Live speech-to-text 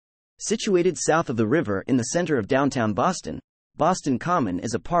Situated south of the river in the center of downtown Boston, Boston Common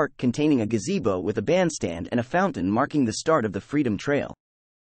is a park containing a gazebo with a bandstand and a fountain marking the start of the Freedom Trail.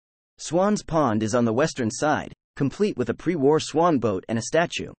 Swans Pond is on the western side, complete with a pre-war swan boat and a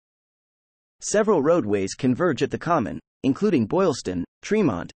statue. Several roadways converge at the Common, including Boylston,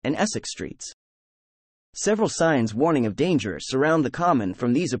 Tremont, and Essex Streets. Several signs warning of danger surround the Common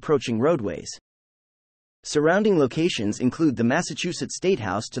from these approaching roadways. Surrounding locations include the Massachusetts State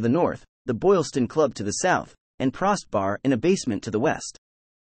House to the north, the Boylston Club to the south, and Prost Bar in a basement to the west.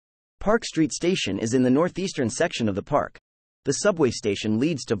 Park Street Station is in the northeastern section of the park. The subway station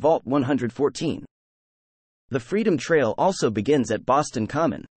leads to Vault 114. The Freedom Trail also begins at Boston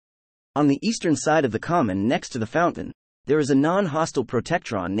Common. On the eastern side of the Common next to the fountain, there is a non-hostile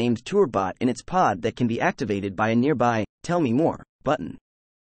protectron named Tourbot in its pod that can be activated by a nearby "Tell Me More" button.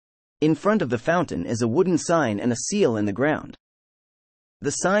 In front of the fountain is a wooden sign and a seal in the ground.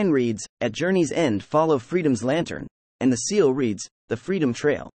 The sign reads, "At Journey's End follow Freedom's lantern," and the seal reads, "The Freedom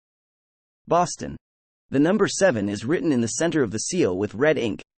Trail. Boston." The number 7 is written in the center of the seal with red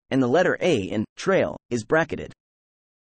ink, and the letter A in "Trail" is bracketed.